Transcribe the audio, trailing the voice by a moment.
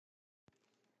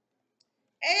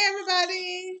Hey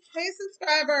everybody, hey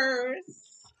subscribers.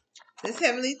 This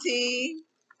Heavenly Tea.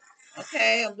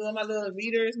 Okay, I'm doing my little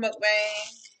readers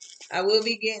mukbang. I will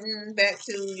be getting back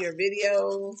to your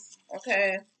videos.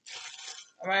 Okay,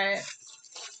 all right.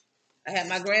 I had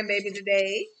my grandbaby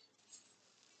today,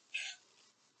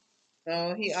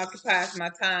 so he occupies my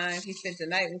time. He spent the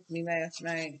night with me last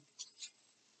night.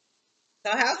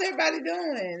 So how's everybody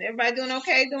doing? Everybody doing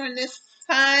okay during this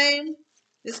time?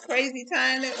 This crazy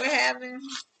time that we're having?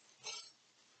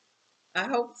 I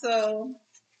hope so.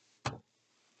 All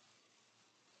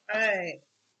right.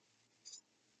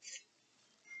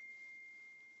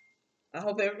 I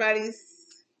hope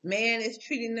everybody's man is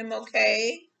treating them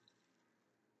okay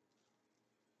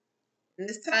in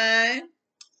this time.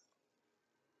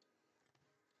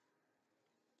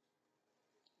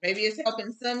 Maybe it's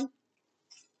helping some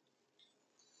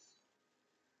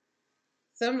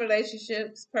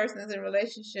relationships, persons in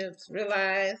relationships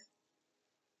realize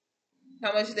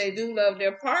how much they do love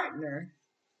their partner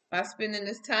by spending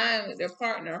this time with their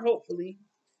partner. Hopefully,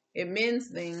 it mends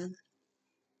things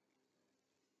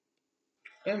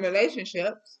in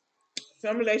relationships.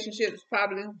 Some relationships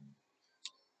probably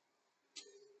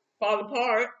fall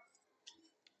apart.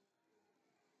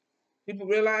 People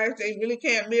realize they really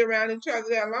can't be around each other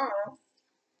that long.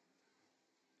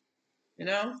 You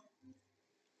know,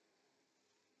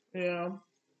 you know.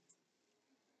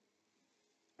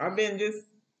 I've been just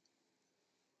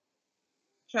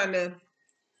trying to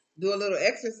do a little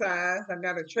exercise. I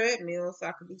got a treadmill so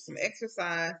I can do some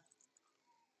exercise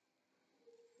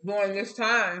during this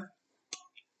time,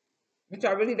 which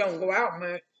I really don't go out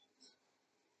much.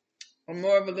 I'm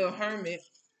more of a little hermit,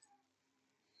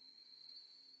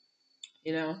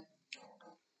 you know.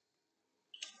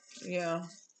 Yeah.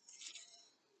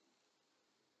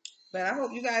 But I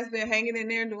hope you guys been hanging in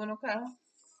there doing okay.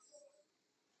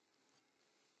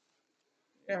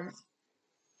 Yeah.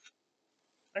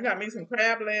 I got me some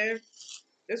crab legs.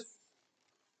 It's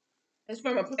it's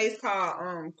from a place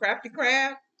called Crafty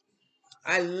Crab.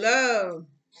 I love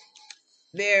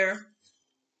their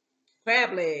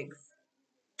crab legs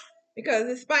because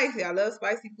it's spicy. I love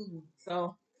spicy food.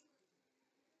 So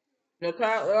the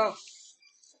crab,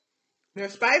 they're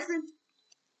spicy.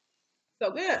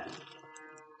 So good.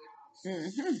 And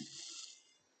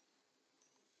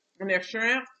their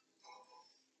shrimp.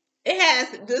 It has.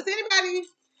 Does anybody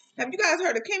have you guys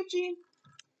heard of kimchi?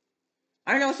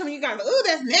 I know some of you guys. Oh,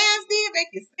 that's nasty. It make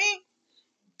you stink.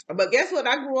 But guess what?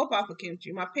 I grew up off of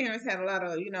kimchi. My parents had a lot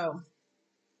of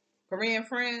Korean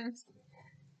friends,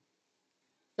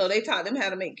 so they taught them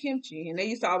how to make kimchi, and they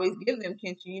used to always give them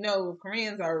kimchi. You know,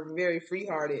 Koreans are very free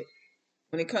hearted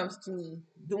when it comes to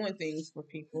doing things for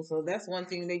people. So that's one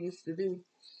thing they used to do.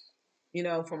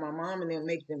 For my mom and them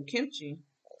make them kimchi.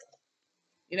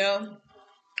 You know,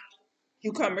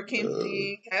 cucumber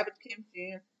kimchi, cabbage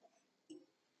kimchi,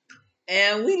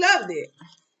 and we loved it.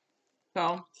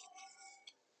 So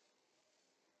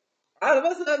all of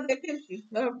us love that kimchi.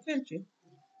 Love kimchi.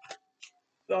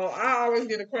 So I always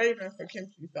get a craving for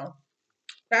kimchi. So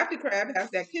Crafty Crab has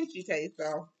that kimchi taste.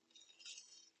 So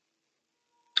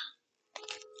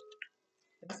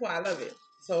that's why I love it.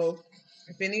 So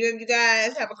if any of you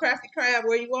guys have a Crafty Crab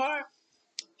where you are,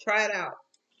 try it out.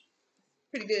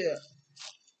 Pretty good.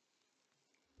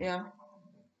 Yeah.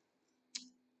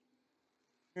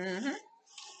 Mhm.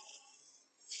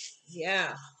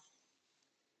 Yeah.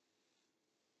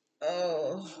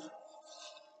 Oh,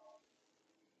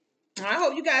 I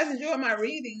hope you guys enjoy my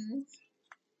readings.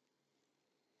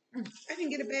 I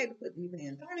didn't get a bag to put these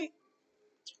in. Darn it.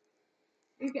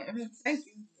 Thank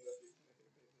you.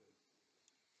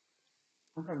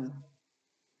 Okay.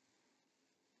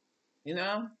 You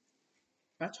know,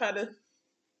 I try to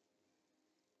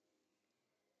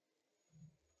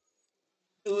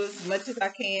do as much as I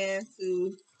can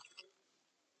to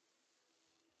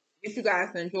get you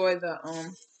guys to enjoy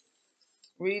the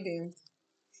readings.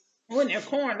 Oh, and their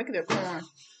corn. Look at their corn.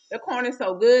 Their corn is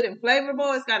so good and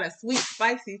flavorful. It's got a sweet,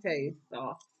 spicy taste.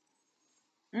 So,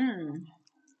 mm,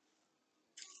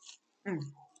 mm.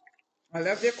 I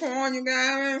love their corn, you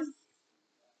guys.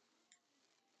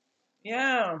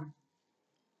 Yeah.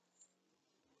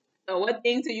 So, what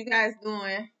things are you guys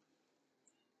doing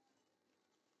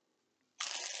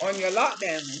on your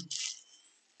lockdown?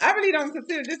 I really don't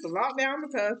consider this a lockdown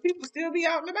because people still be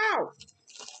out and about.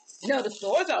 The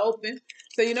stores are open.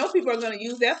 So, people are going to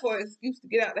use that for an excuse to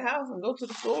get out the house and go to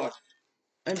the store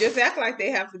and just act like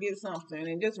they have to get something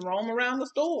and just roam around the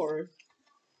stores,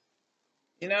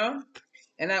 you know?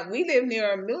 And we live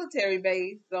near a military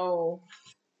base. So,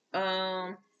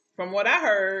 from what I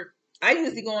heard, I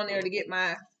usually go in there to get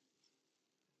my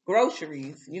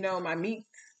groceries, my meat,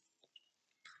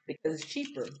 because it's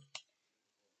cheaper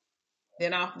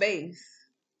than off base.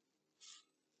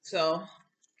 So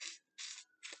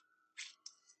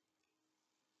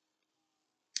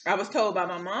I was told by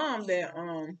my mom that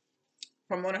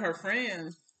from one of her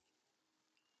friends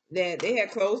that they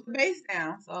had closed the base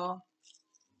down. So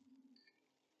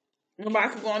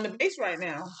nobody can go on the base right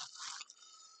now.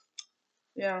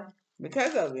 Yeah,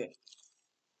 because of it.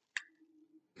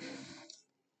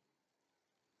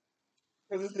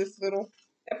 Because it's this little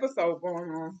episode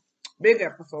going on. Big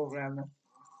episode, rather.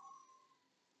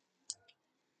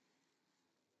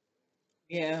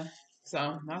 Yeah. So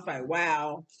I was like,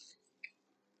 wow.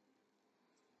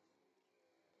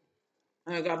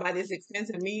 I got to buy this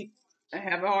expensive meat. I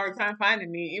have a hard time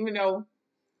finding meat, even though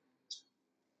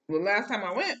the last time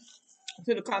I went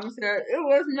to the commissary, it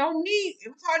was no meat. It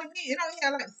was hardly meat. It only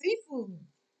had like seafood.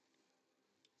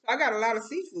 So I got a lot of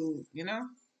seafood.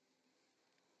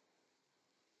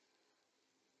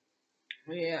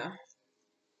 Yeah.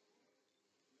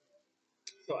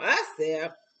 So I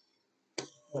said,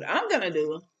 what I'm going to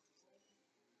do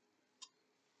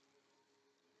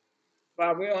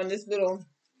while we're on this little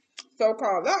so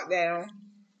called lockdown,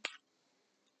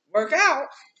 work out.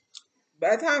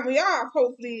 By the time we are,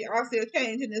 hopefully I'll see a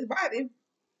change in this body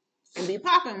and be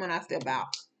popping when I step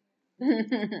out.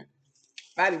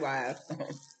 Body wise.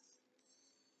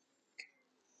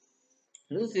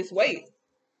 Lose this weight.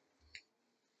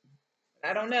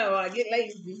 I don't know. I get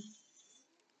lazy.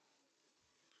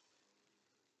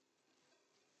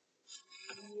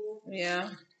 Yeah.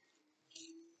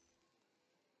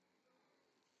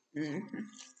 Hmm.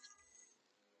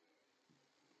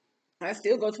 I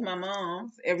still go to my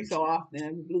mom's every so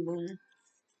often, Blue Moon.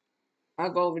 I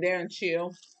go over there and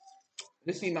chill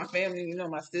to see my family,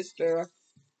 my sister,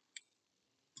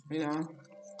 you know,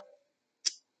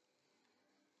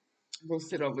 go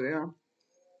sit over there.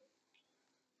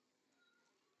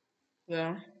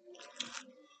 Yeah.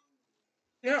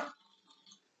 Yeah.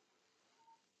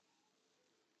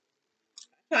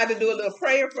 Tried to do a little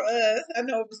prayer for us. I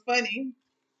know it was funny.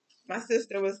 My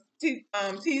sister was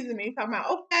teasing me, talking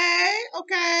about, okay,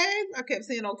 okay. I kept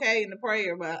saying okay in the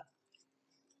prayer, but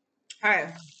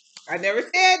hey, I never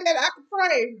said that I could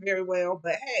pray very well,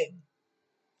 but hey,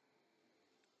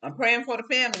 I'm praying for the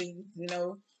family,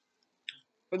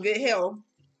 for good health,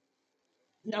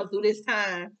 through this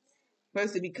time for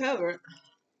us to be covered.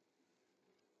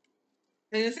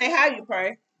 And just say how you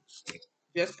pray.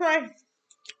 Just pray,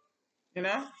 you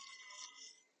know.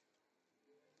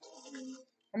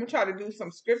 I'm gonna try to do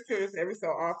some scriptures every so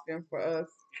often for us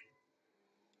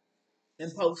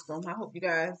and post them. I hope you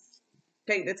guys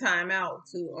take the time out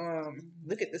to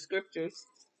look at the scriptures.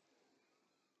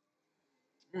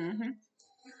 Hmm.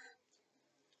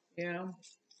 Yeah.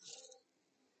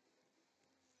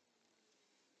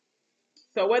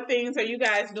 So, what things are you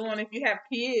guys doing if you have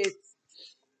kids?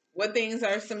 What things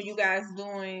are some of you guys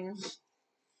doing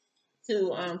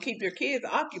to keep your kids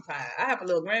occupied? I have a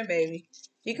little grandbaby.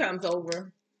 He comes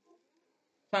over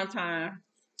sometime.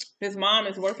 His mom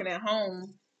is working at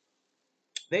home.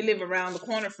 They live around the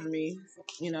corner from me,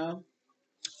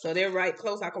 so they're right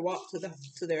close. I could walk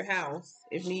to their house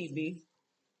if need be.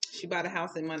 She bought a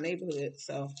house in my neighborhood,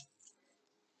 so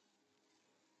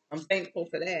I'm thankful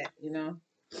for that.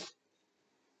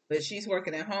 But she's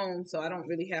working at home, so I don't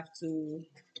really have to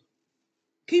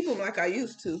keep him like I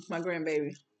used to. My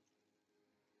grandbaby,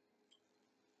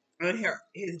 and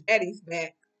his daddy's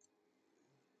back,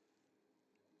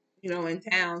 in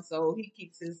town, so he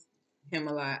keeps him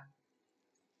a lot.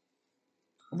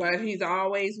 But he's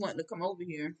always wanting to come over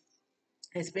here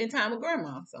and spend time with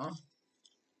grandma. So,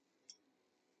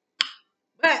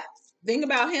 but thing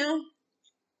about him,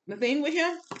 the thing with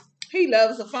him, he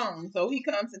loves the phone. So he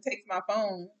comes and takes my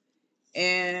phone,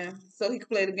 and so he can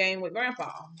play the game with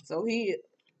grandpa. So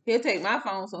he'll take my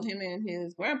phone so him and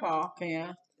his grandpa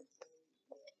can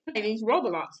play these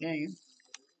Roblox games.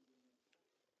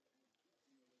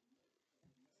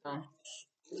 So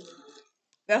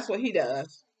that's what he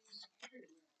does.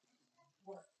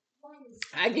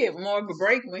 I get more of a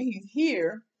break when he's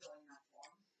here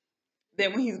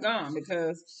than when he's gone,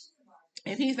 because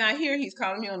if he's not here, he's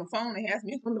calling me on the phone and has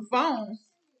me on the phone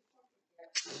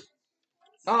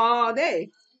all day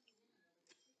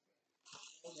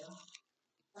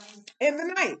in the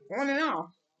night, on and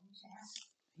off.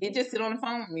 He just sit on the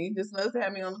phone with me. He just loves to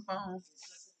have me on the phone.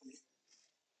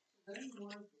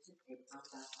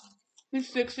 He's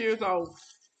 6 years old.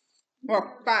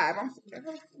 Well, five. I'm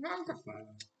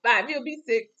 5. He'll be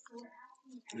 6.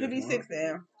 He'll be 6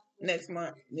 now next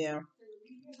month. Yeah,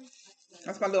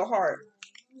 that's my little heart.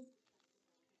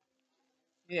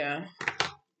 Yeah.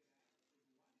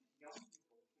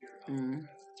 Mm.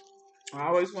 I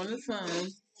always wanted a son.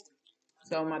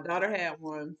 So my daughter had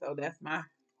one. So that's my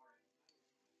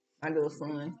little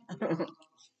son.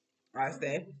 I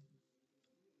say.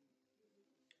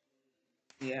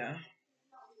 Yeah.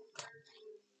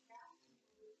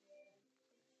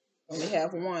 Only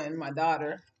have one, my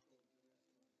daughter.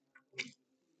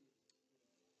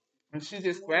 And she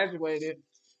just graduated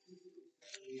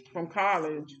from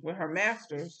college with her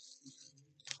master's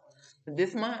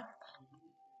this month.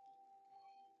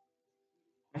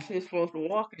 And she was supposed to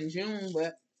walk in June,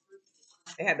 but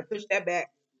they had to push that back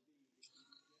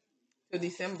to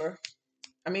December.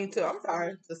 I'm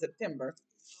sorry, to September.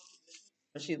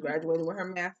 But she's graduated with her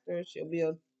master's. She'll be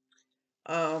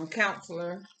a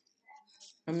counselor,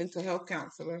 a mental health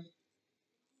counselor.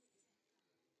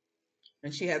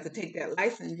 And she has to take that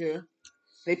licensure.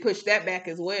 They pushed that back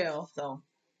as well. So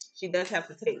she does have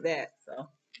to take that. So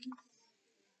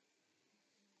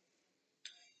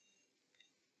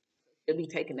she'll be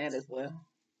taking that as well.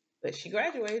 But she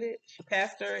graduated. She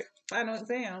passed her final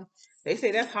exam. They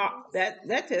say that's hard. That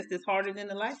test is harder than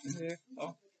the licensure.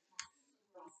 So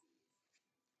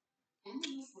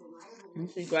and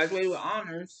she graduated with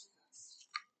honors.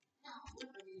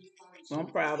 So I'm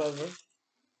proud of her.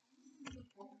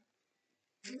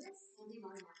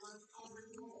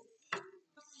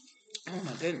 Oh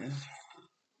my goodness.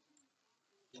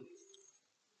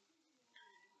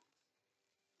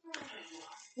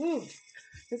 Woo.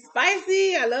 It's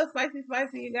spicy. I love spicy,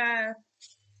 you guys.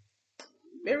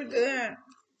 Very good.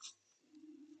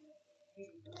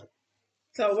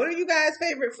 So, what are you guys'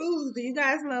 favorite foods? Do you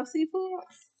guys love seafood?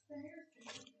 Only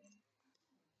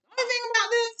thing about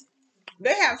this,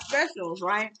 they have specials,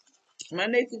 right?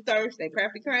 Monday through Thursday,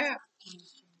 Crafty Crab.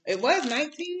 It was 19.99,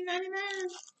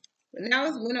 but now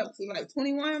it's went up to like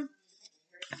 21.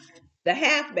 The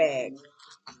half bag.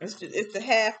 It's the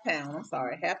half pound. I'm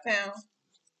sorry, half pound.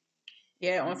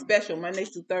 Yeah, on special Monday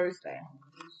through Thursday.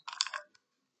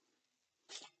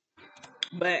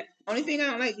 But only thing I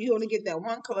don't like, you only get that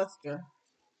one cluster.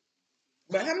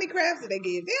 But how many crabs did they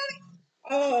give?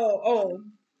 Oh,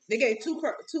 they gave two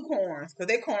corns because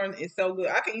their corn is so good.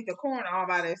 I can eat the corn all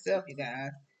by itself, you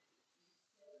guys.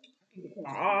 I can eat the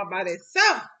corn all by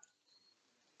itself.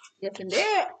 Yes,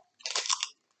 indeed.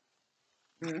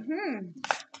 Mm-hmm.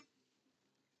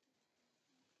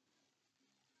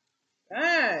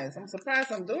 Guys, I'm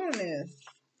surprised I'm doing this.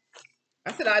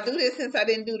 I said I do this since I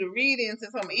didn't do the reading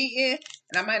since I'm eating,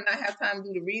 and I might not have time to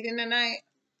do the reading tonight.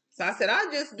 So I said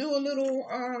I'll just do a little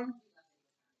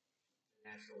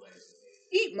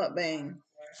eat mukbang.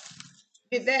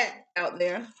 Get that out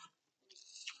there.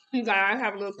 You guys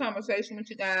have a little conversation with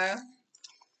you guys.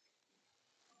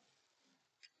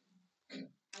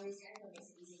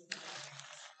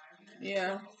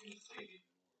 Yeah.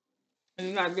 And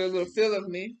you got a good little feel of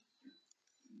me.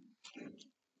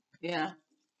 Yeah.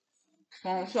 I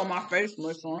won't show my face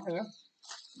much on here.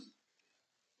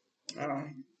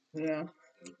 Yeah.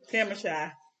 Camera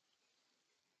shy.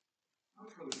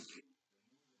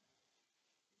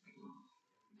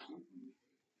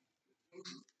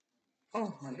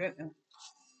 Oh my goodness.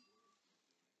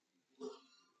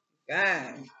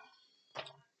 God.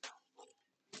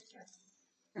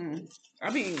 I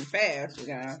be eating fast, you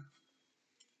guys.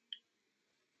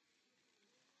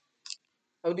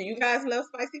 Oh, do you guys love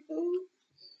spicy food?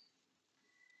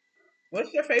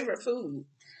 What's your favorite food?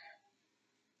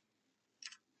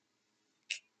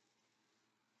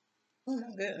 Oh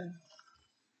my goodness.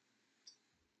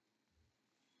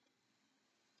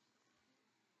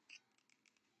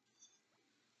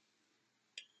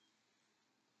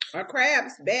 Are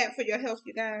crabs bad for your health,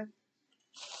 you guys?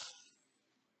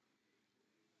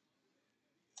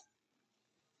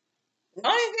 The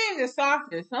only thing is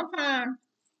sausage. Sometimes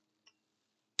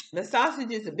the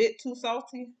sausage is a bit too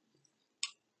salty.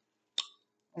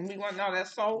 And we want all that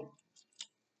salt.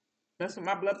 That's with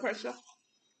my blood pressure.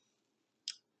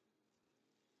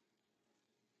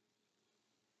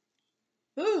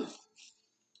 Ooh,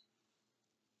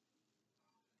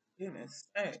 goodness.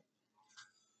 Hey.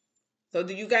 So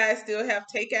do you guys still have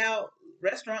takeout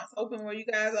restaurants open where you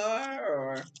guys are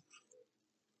or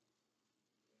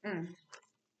mm.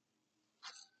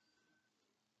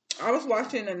 I was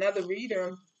watching another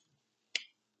reader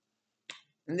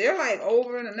and they're like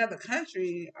over in another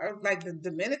country or like the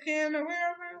Dominican or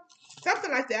wherever.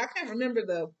 Something like that. I can't remember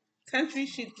the country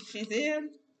she's in.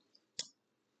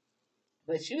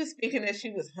 But she was speaking that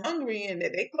she was hungry and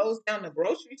that they closed down the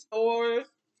grocery stores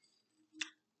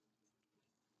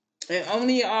and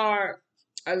only are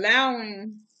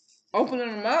allowing opening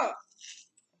them up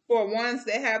for ones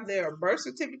that have their birth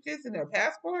certificates and their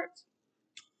passports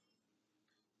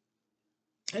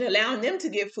and allowing them to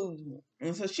get food.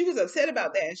 And so she was upset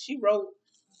about that. And she wrote,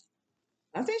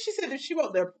 I think she said that she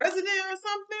wrote their president or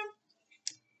something.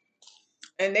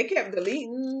 And they kept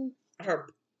deleting her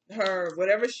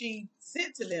whatever she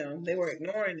sent to them. They were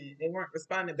ignoring it. They weren't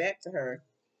responding back to her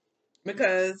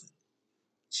because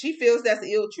she feels that's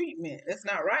ill treatment. That's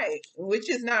not right, which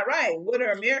is not right. What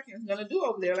are Americans gonna do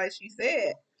over there, like she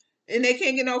said? And they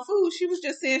can't get no food. She was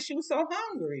just saying she was so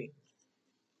hungry.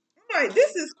 I'm like,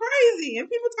 this is crazy. And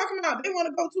people talking about they want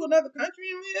to go to another country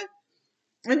and live.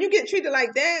 And you get treated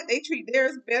like that, they treat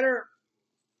theirs better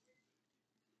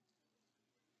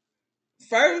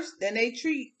first than they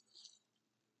treat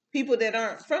people that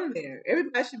aren't from there.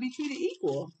 Everybody should be treated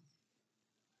equal.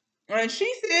 And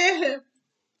she said,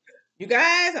 you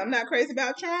guys, I'm not crazy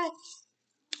about Trump.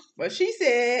 But she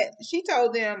said, she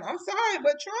told them, I'm sorry,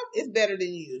 but Trump is better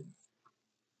than you.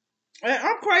 And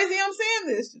I'm crazy, I'm saying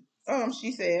this.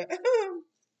 She said.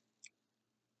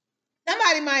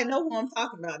 Somebody might know who I'm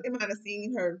talking about. They might have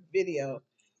seen her video.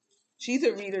 She's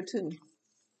a reader too.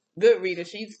 Good reader.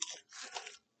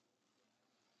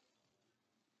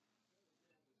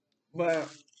 But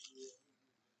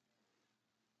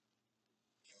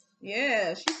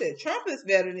yeah, she said Trump is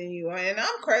better than you. And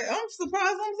I'm crazy. I'm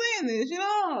surprised I'm saying this,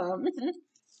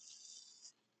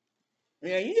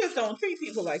 Yeah, you just don't treat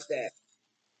people like that.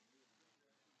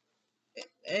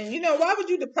 And why would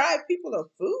you deprive people of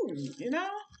food?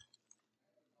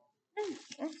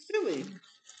 That's silly.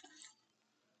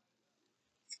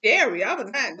 Scary. I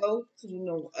would not go to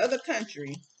no other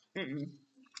country. Mm-mm.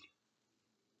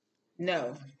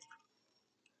 No.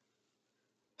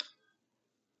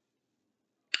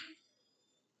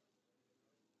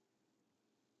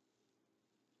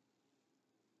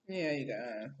 Yeah, you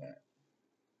got that.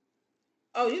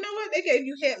 Oh, you know what? They gave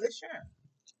you headless shrimp.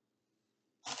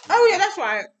 Oh yeah, that's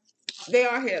right. They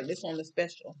are headless on the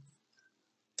special.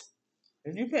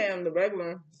 If you pay them the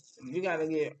regular, you gotta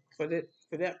get for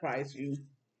that price. You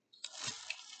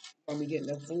gonna be getting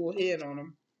a full head on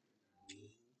them.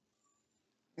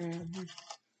 Hmm.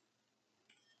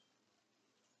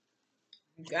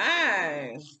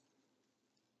 Guys,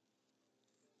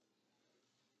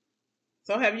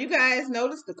 so have you guys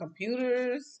noticed the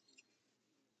computers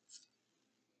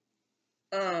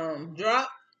drop,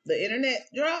 the internet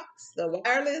drops, the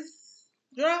wireless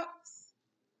drops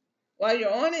while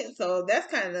you're on it? So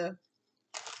that's kind of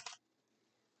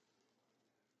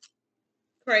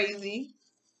crazy.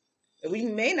 We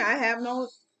may not have no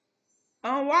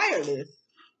wireless.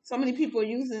 So many people are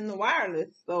using the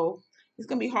wireless, so it's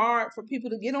gonna be hard for people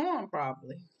to get on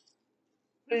probably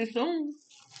pretty soon.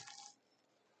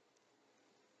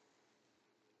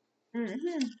 Hmm.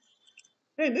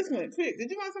 Hey, this went quick. Did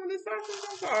you want some of this sausage?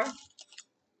 I'm sorry.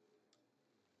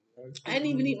 I didn't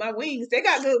even eat my wings. They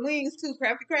got good wings too,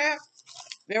 Crafty Crab.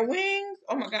 Their wings.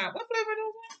 Oh my god, what flavor are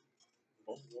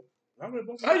those?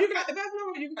 Oh, you got the buffalo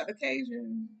or you got the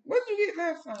Cajun? What did you get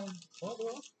last time?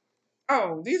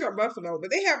 Oh, these are buffalo,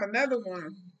 but they have another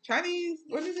one. Chinese.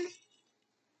 What is it?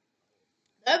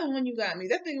 The other one you got me.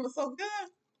 That thing was so good.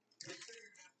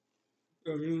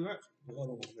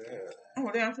 Oh,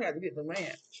 then I tried to get the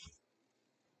ranch.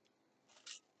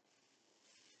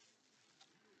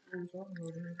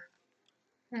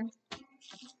 Hmm.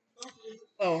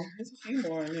 Oh, there's a few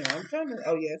more in there. I'm trying to.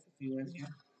 Oh, yeah, it's a few in here.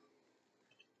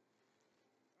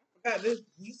 I got this.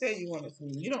 You said you wanted some.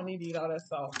 You don't need to eat all that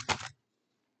salt.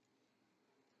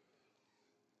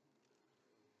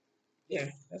 Yeah,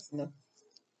 that's enough.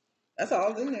 That's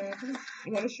all in there.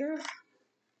 You want to share?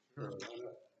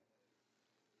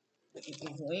 Eat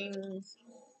these wings.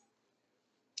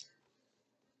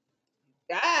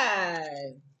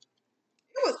 Guys,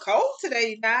 it was cold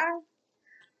today, you guys.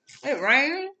 It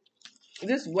rained.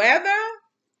 This weather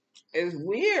is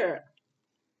weird.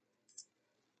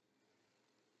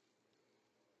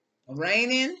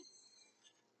 Raining,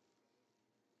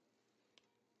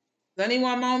 sunny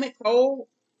one moment, cold,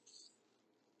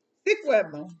 sick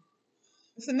weather.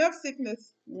 It's enough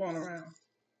sickness going around.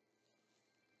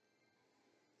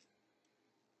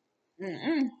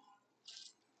 Mm-mm.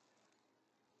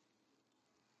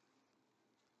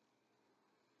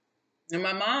 And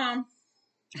my mom,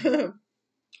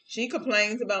 she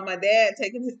complains about my dad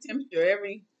taking his temperature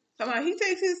every. Come on, he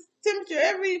takes his temperature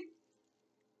every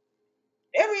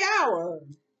hour.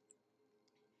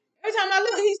 Every time I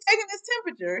look, he's taking his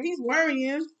temperature. He's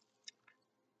worrying.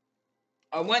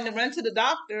 I wanting to run to the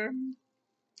doctor,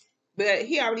 but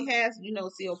he already has,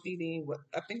 COPD. What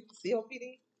I think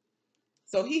COPD.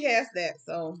 So he has that.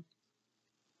 So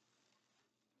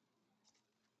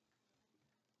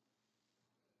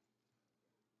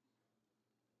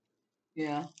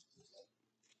Yeah.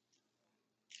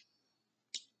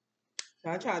 So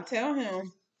I try to tell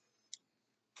him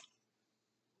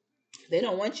they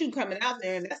don't want you coming out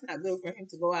there, and that's not good for him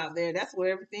to go out there. That's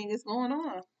where everything is going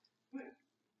on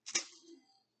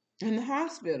in the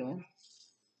hospital.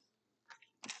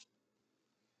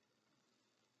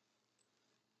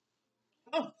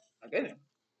 Oh, my goodness.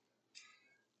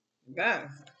 God,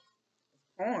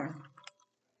 corn.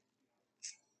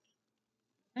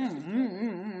 Mm, mm,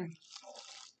 mm,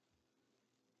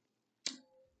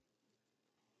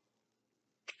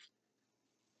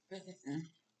 mm.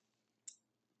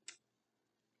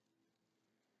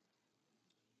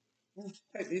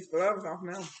 Take these gloves off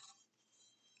now.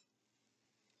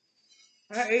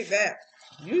 I ate that.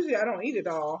 Usually I don't eat it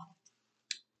all.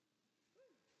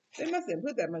 They must have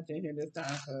put that much in here this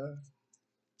time.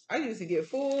 I used to get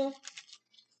full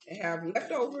and have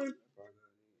leftovers.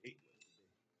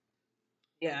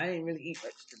 Yeah, I didn't really eat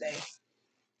much today.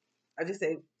 I just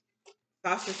ate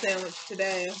sausage sandwich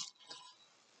today.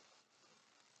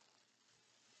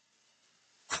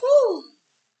 Whew.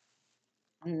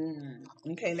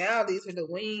 Okay, now these are the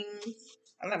wings.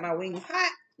 I like my wings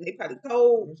hot. They probably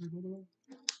cold.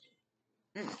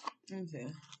 Okay.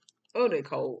 Oh, they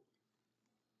cold.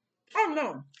 Oh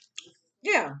no.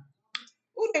 Yeah.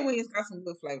 Oh, they wings got some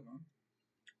good flavor.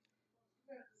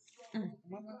 Mm.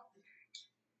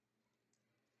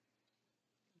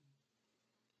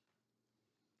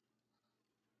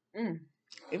 Mm.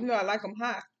 Even though I like them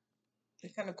hot,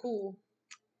 it's kind of cool.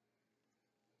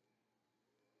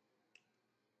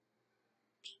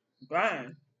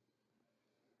 Grind.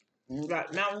 You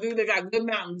got Mountain Dew. They got good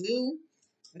Mountain Dew.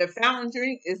 The fountain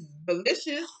drink is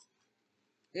delicious.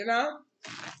 You know,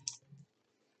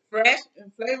 fresh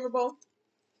and flavorful.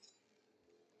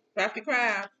 Crafty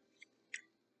Crab.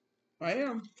 I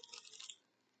am.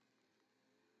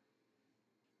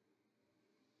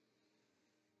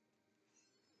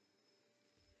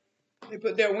 They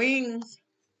put their wings.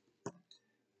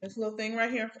 This little thing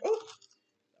right here. Oh,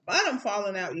 bottom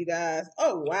falling out, you guys.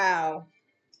 Oh wow.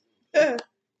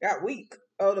 Got weak.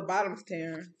 Oh, the bottom's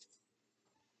tearing.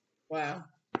 Wow.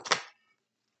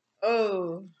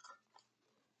 Oh,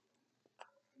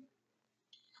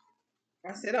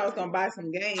 I said I was gonna buy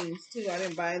some games too. I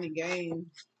didn't buy any games.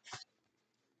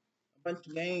 A bunch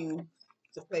of games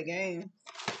to play games.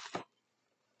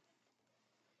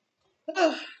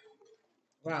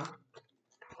 Wow.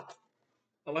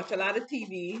 I watch a lot of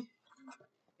TV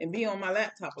and be on my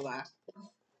laptop a lot.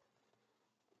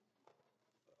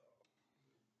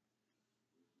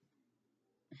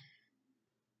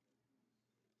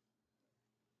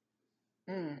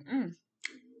 Mm, mm,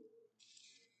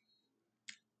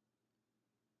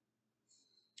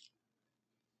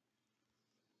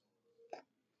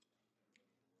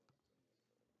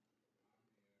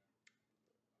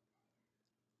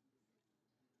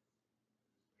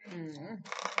 mm.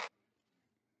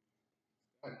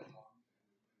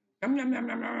 Yum, yum, yum,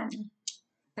 yum, yum.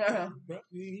 Uh-huh.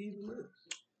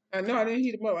 I know I didn't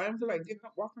heat them up. I didn't feel like getting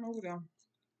up, walking over them.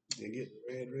 They get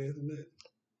the red dress and that.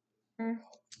 Mm.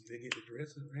 They get the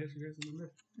dress and red dress and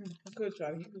that. I could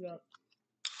try to heat it up.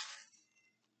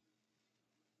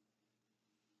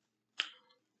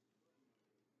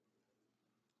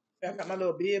 I got my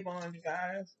little bib on, you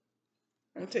guys.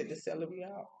 I'm gonna take the celery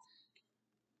out.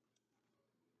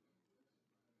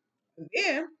 And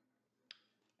then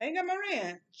I ain't got my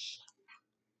ranch.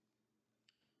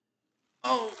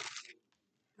 Oh,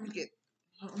 let me get.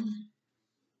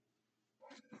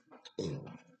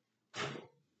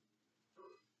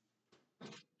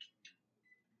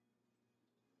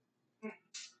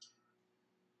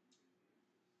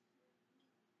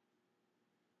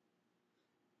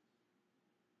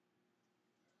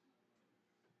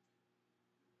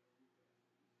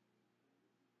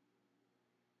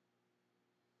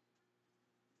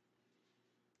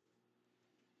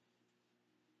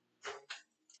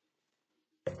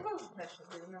 Oh, that should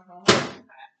be enough on her.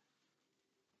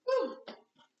 Whew.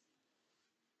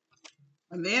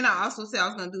 And then I also said I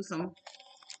was gonna do some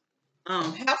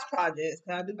house projects.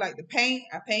 I do like to paint.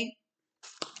 I paint,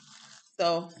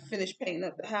 so finish painting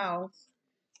up the house.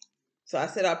 So I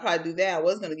said I'll probably do that. I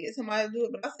was gonna get somebody to do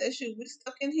it, but I said, shoot, we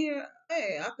stuck in here.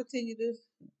 Hey, I'll continue to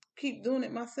keep doing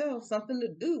it myself. Something to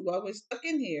do while we're stuck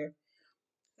in here.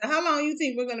 So how long you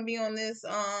think we're gonna be on this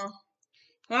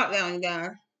lockdown, you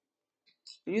guys?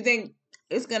 You think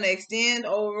it's gonna extend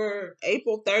over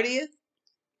April 30th?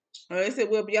 Or they said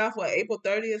we'll be off what April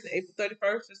 30th, April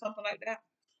 31st, or something like that.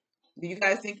 Do you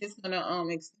guys think it's gonna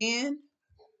extend?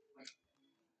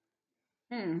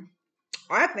 Hmm.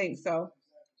 I think so.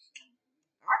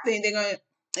 I think they're gonna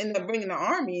end up bringing the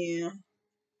army in.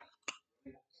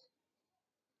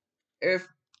 if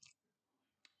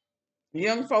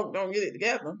young folk don't get it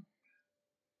together,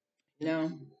 you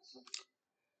know,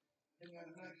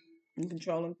 in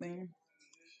controlling things.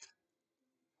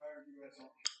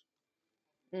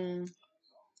 Mm.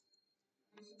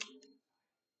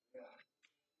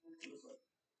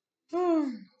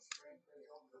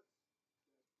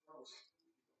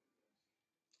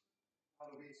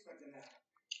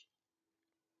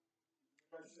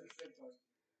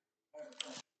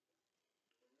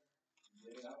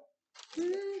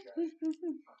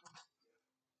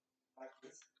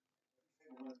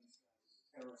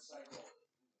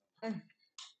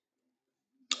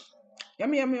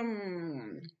 Yum yum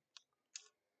yum.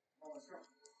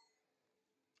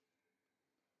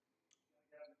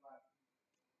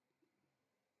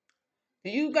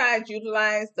 Do you guys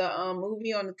utilize the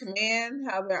movie on the command?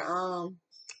 How they're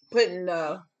putting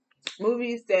the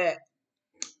movies that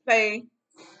play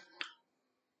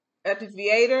at the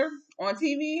theater on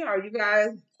TV? Are you guys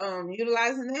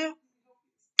utilizing that?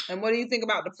 And what do you think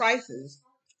about the prices?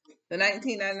 The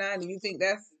 19.99. Do you think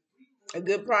that's a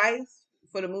good price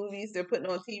for the movies they're putting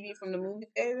on TV from the movie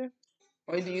theater,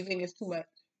 or do you think it's too much?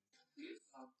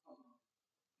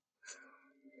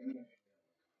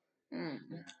 Mm.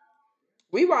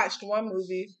 We watched one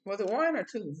movie. Was it one or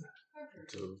two?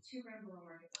 Two.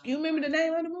 You remember the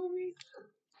name of the movie?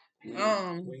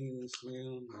 Queen and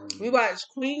Slim. We watched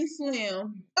Queen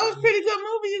Slim. That was a pretty good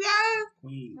movie, you guys.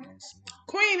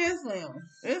 Queen and Slim.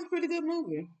 It was a pretty good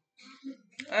movie.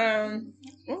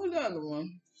 What was the other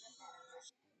one?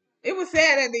 It was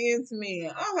sad at the end to me.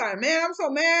 I was like, man, I'm so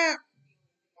mad.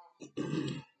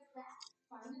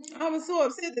 I was so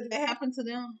upset that that happened to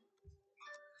them.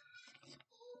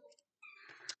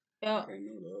 Yeah.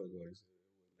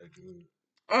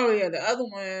 Oh yeah, the other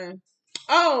one.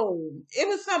 Oh, it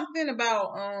was something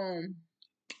about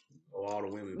all the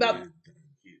women about,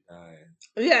 dying.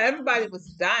 Yeah, everybody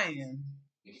was dying.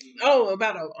 Oh,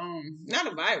 about a not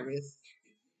a virus.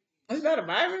 Was that a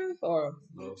virus or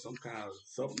no, some kind of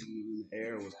something in the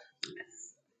air was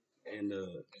and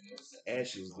the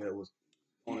ashes that was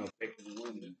only affecting the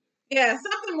women. Yeah,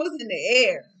 something was in the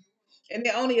air and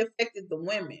it only affected the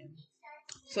women.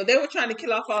 So they were trying to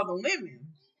kill off all the women.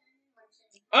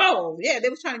 Oh, yeah, they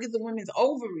were trying to get the women's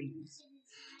ovaries,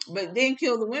 but then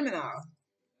kill the women off.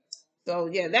 So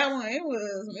yeah, that one it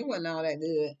wasn't all that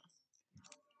good.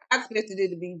 I expected it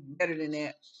to be better than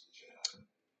that.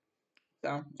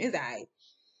 So it's alright.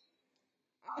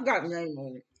 I got the name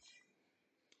on it.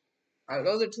 All right,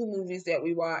 those are two movies that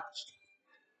we watched.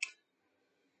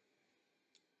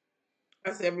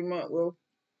 I said every month we'll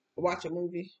watch a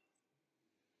movie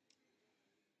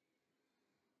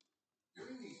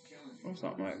or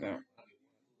something like that.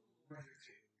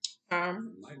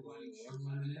 Um,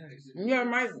 yeah, I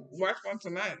might watch one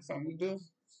tonight. Something we do.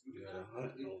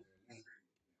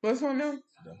 What's on there?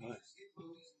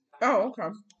 Oh, okay.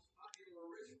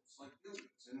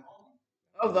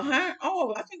 Oh, the hunt.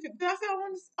 Oh, I think did I say I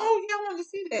wanted. Oh, yeah, I wanted to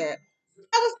see that.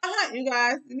 How was the hunt, you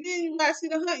guys? And then you guys see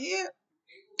the hunt yet?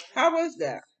 How was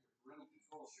that?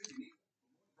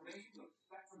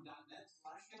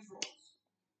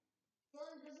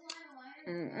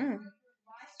 Mm-mm.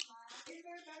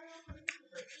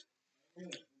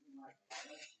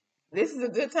 This is a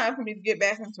good time for me to get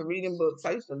back into reading books.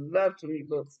 I used to love to read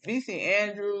books. B.C.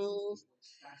 Andrews.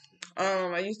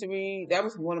 I used to read. That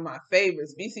was one of my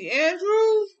favorites. B.C.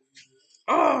 Andrews.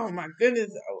 Oh my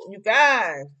goodness, you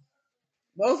guys,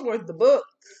 those were the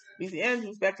books. B.C.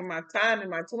 Andrews back in my time in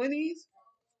my 20s.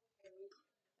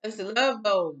 I used to love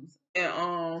those.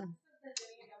 And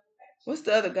what's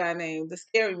the other guy name? The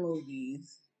scary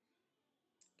movies.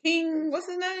 King. What's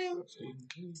his name?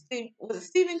 Was it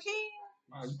Stephen King?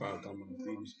 I was probably talking about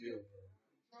Stephen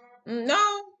Spielberg.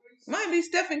 No, might be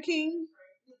Stephen King.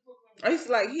 I used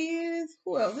to like his.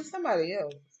 Who else? There's somebody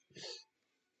else.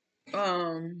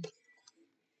 Um,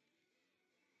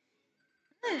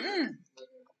 mm-mm.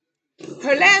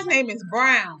 Her last name is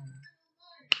Brown.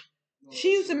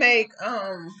 She used to make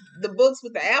the books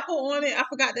with the apple on it. I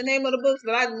forgot the name of the books,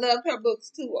 but I loved her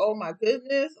books too. Oh my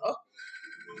goodness. Oh,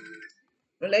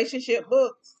 relationship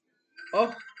books.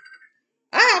 Oh,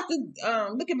 I have to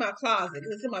look in my closet.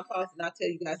 It's in my closet and I'll tell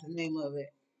you guys the name of it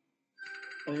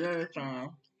another time.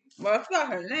 But I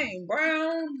forgot her name.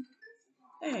 Brown.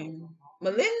 Dang.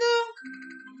 Melinda?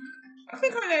 I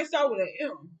think her name started with an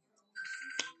M.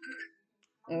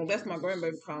 Oh, that's my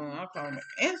grandbaby calling. I'll call her.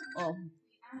 And, oh.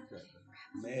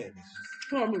 Mad.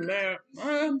 Probably mad.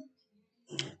 Mm.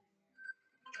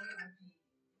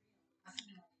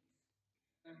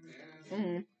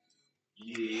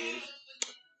 Yeah.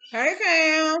 Hey, Cam.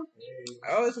 Hey.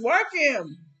 Oh, it's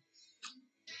working.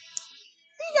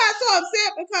 got so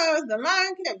upset because the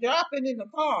line kept dropping in the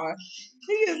car.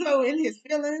 He is so in his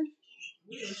feelings.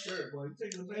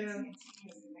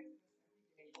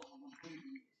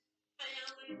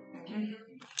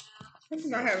 I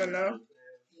think I have enough.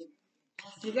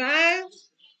 You guys?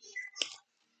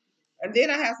 And then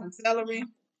I have some celery.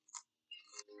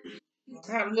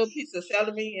 I have a little piece of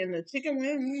celery and the chicken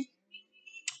wings.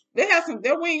 They have some,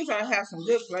 their wings have some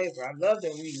good flavor. I love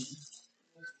their wings.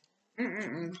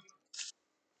 Mm-mm-mm.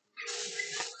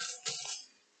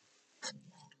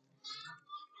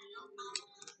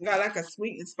 Got like a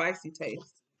sweet and spicy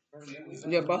taste.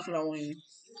 Their buffalo wings.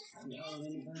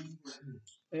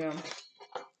 Yeah.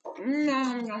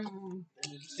 Mm-hmm.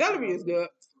 Celery is good.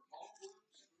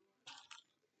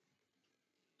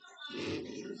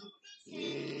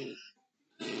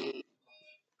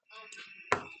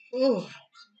 Ooh.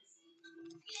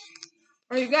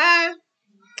 Are you guys?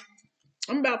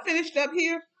 I'm about finished up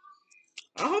here.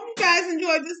 I hope you guys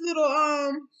enjoyed this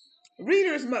little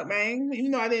readers mukbang.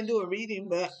 Even though I didn't do a reading,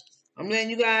 but I'm letting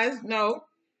you guys know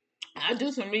I'll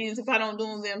do some readings. If I don't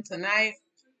do them tonight,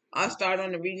 I'll start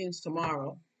on the readings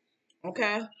tomorrow.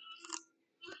 Okay?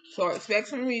 So expect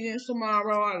some readings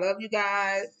tomorrow. I love you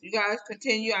guys. You guys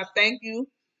continue. I thank you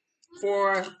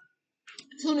for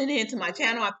tuning in to my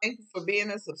channel. I thank you for being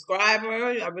a subscriber.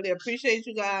 I really appreciate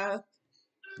you guys.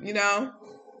 You know,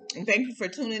 and thank you for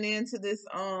tuning in to this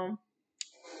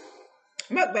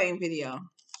mukbang video.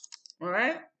 All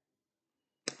right,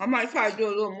 I might try to do a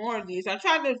little more of these. I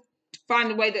try to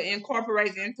find a way to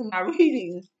incorporate it into my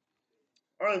readings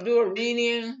or do a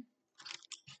reading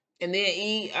and then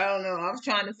eat. I don't know. I was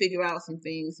trying to figure out some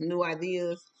things, some new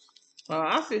ideas. So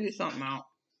I'll figure something out.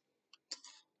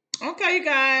 Okay, you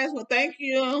guys. Well, thank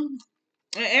you.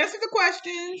 And answer the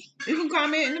questions. You can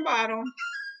comment in the bottom.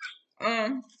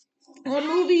 Um, on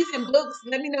movies and books.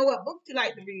 Let me know what books you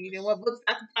like to read and what books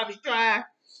I could probably try,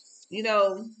 you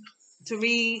know, to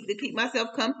read to keep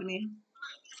myself company,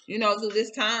 through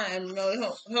this time.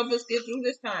 Help us get through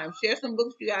this time. Share some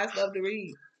books you guys love to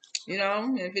read.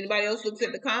 And if anybody else looks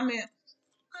at the comments,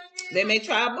 they may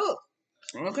try a book.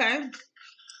 Okay?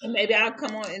 And maybe I'll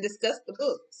come on and discuss the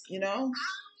books, We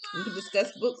can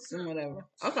discuss books and whatever.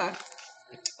 Okay.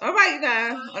 All right, you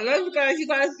guys. I love you guys. You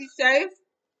guys be safe.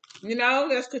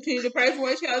 Let's continue to pray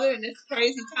for each other in this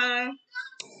crazy time.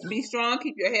 Be strong.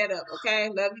 Keep your head up. Okay.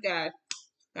 Love you guys.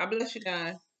 God bless you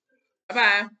guys. Bye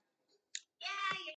bye.